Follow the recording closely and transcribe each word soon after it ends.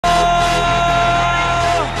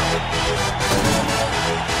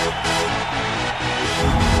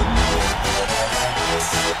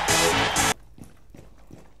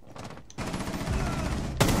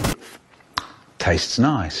Tastes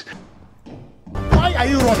nice. Why are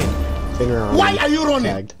you running? Why are you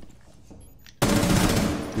running? Tagged.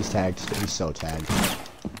 He's tagged. He's so tagged.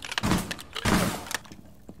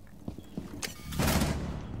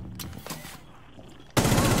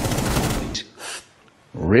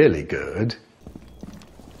 Really good.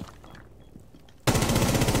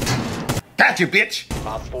 Got you, bitch!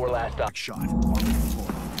 Op 4 last stop. Shot.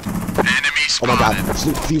 Oh my god.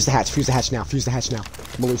 Fuse the hatch. Fuse the hatch now. Fuse the hatch now.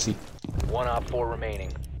 Malusi. One Op 4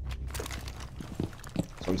 remaining.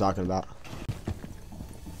 That's what I'm talking about.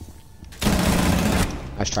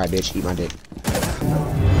 Nice try, bitch. Eat my dick.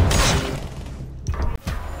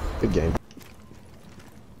 Good game.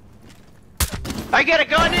 I get a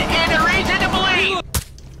gun and a reason to believe!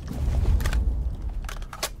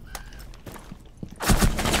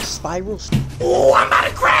 Spirals. Oh, I'm about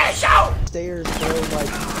to crash out! Stairs, bro. Like,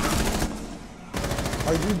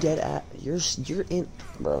 are you dead at? You're in,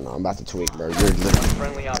 bro. No, I'm about to tweak, bro. You're literally.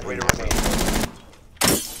 Friendly operator remaining.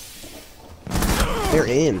 They're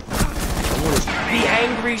in. The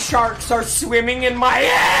angry sharks are swimming in my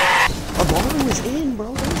ass! Amaru is in,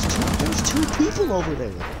 bro. There's two people over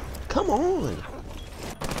there. Come on.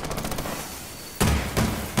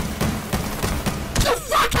 The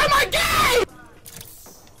fuck am I gay?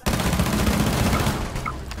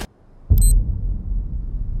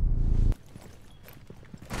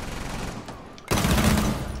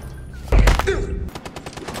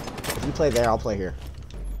 If you play there, I'll play here.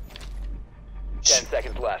 10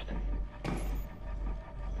 seconds left.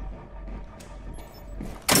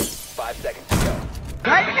 5 seconds to go.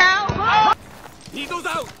 Right now! He goes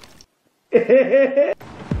out.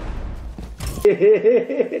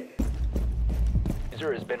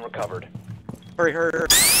 User has been recovered. Hurry, hurry, hurry.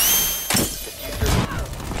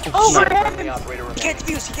 Oh my Overhead! operator He can't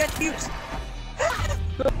defuse, he can't defuse!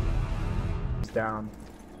 He's down.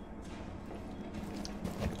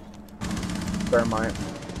 Bear in mind.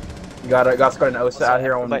 You gotta got an OSA out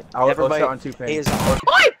here on OSA on 2 ping. Oi,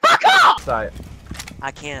 fuck off! Side. I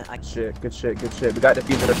can't. Shit, good shit, good shit. We got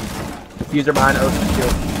diffuser behind OSA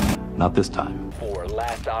too. Not this time. 4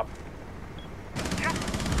 last op.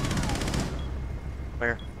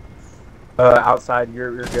 Where? Outside,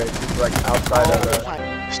 you're good. He's like outside of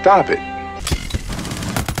the. Stop it.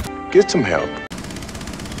 Get some help.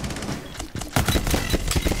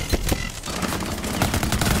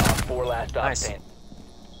 Op 4 last op. Nice. Stand.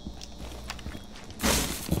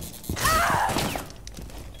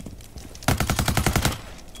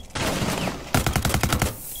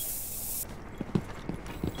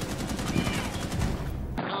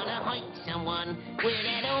 Someone with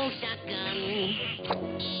that old shotgun.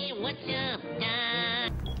 Hey, what's up,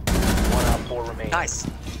 Doc? 1 Op 4 remaining. Nice.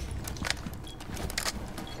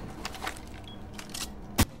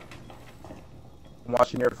 I'm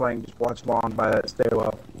watching your flank. Just watch long by that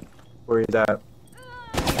stairwell where he's at. Op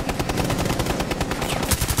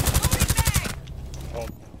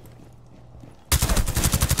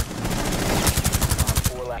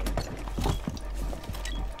 4 last.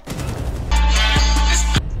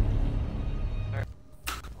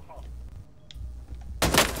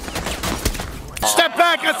 Step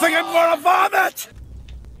back, I think I'm gonna vomit!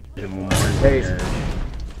 Hey,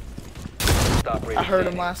 I heard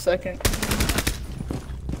him last second.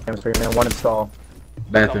 man, one install.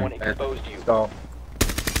 Someone exposed you. Install.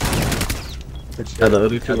 Good shit. The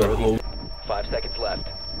other two are whole. 5 seconds left.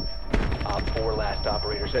 Op 4 last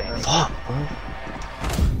operator standing. Fuck, bro.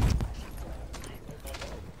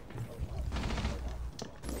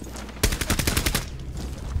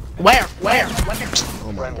 Where?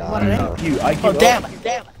 Oh my god. Oh, damn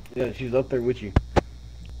it. Yeah, she's up there with you.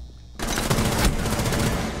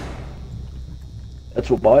 That's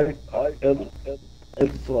what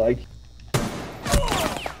it's like.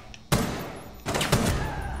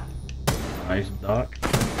 Nice doc.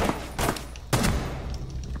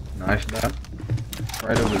 Nice doc.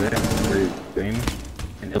 Right over there. Where you're aiming.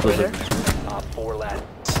 And it was Op 4 last.